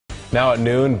Now at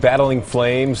noon, battling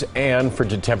flames and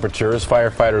frigid temperatures,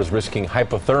 firefighters risking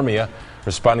hypothermia,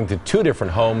 responding to 2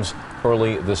 different homes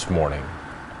early this morning.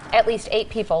 At least 8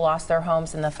 people lost their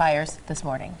homes in the fires this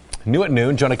morning. New at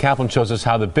noon, Jonah Kaplan shows us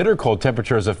how the bitter cold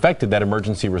temperature has affected that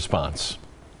emergency response.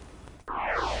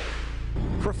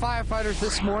 For firefighters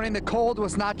this morning, the cold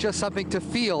was not just something to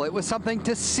feel, it was something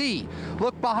to see.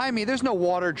 Look behind me, there's no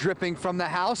water dripping from the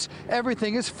house.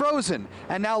 Everything is frozen.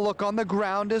 And now look on the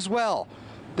ground as well.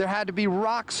 There had to be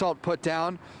rock salt put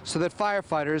down so that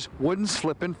firefighters wouldn't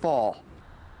slip and fall.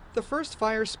 The first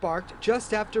fire sparked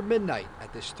just after midnight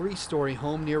at this 3-story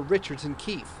home near Richards and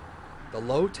Keefe. The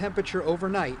low temperature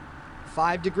overnight,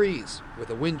 5 degrees with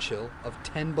a wind chill of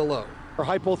 10 below.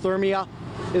 Hypothermia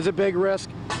is a big risk.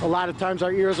 A lot of times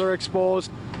our ears are exposed.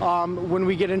 When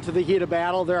we get into the heat of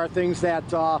battle, there are things that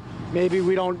maybe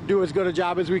we don't do as good a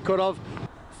job as we could have.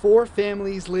 4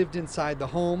 families lived inside the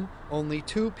home. Only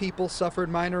 2 people suffered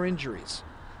minor injuries.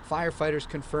 Firefighters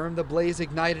confirmed the blaze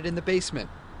ignited in the basement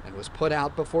and was put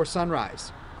out before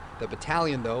sunrise. The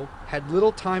battalion, though, had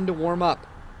little time to warm up.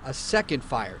 A second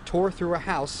fire tore through a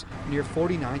house near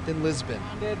 49th and Lisbon.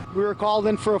 We were called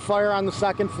in for a fire on the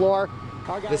 2nd floor.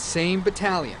 The same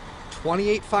battalion,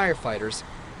 28 firefighters,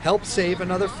 helped save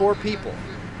another 4 people,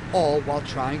 all while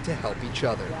trying to help each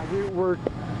other. We were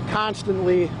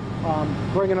constantly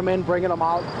bringing them in, bringing them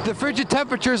out. The frigid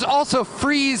temperatures also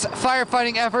freeze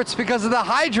firefighting efforts because of the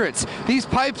hydrants. These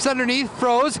pipes underneath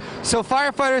froze, so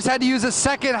firefighters had to use a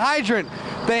second hydrant.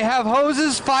 They have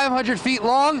hoses 500 feet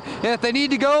long, and if they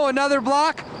need to go another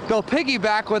block, they'll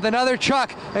piggyback with another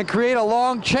truck and create a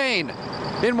long chain.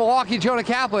 In Milwaukee, Jonah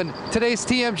Kaplan, today's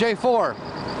TMJ4.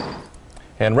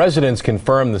 And residents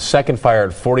confirmed the second fire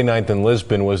at 49th and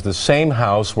Lisbon was the same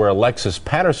house where Alexis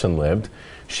Patterson lived.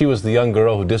 She was the young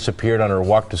girl who disappeared on her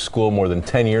walk to school more than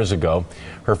 10 years ago.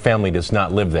 Her family does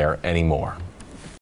not live there anymore.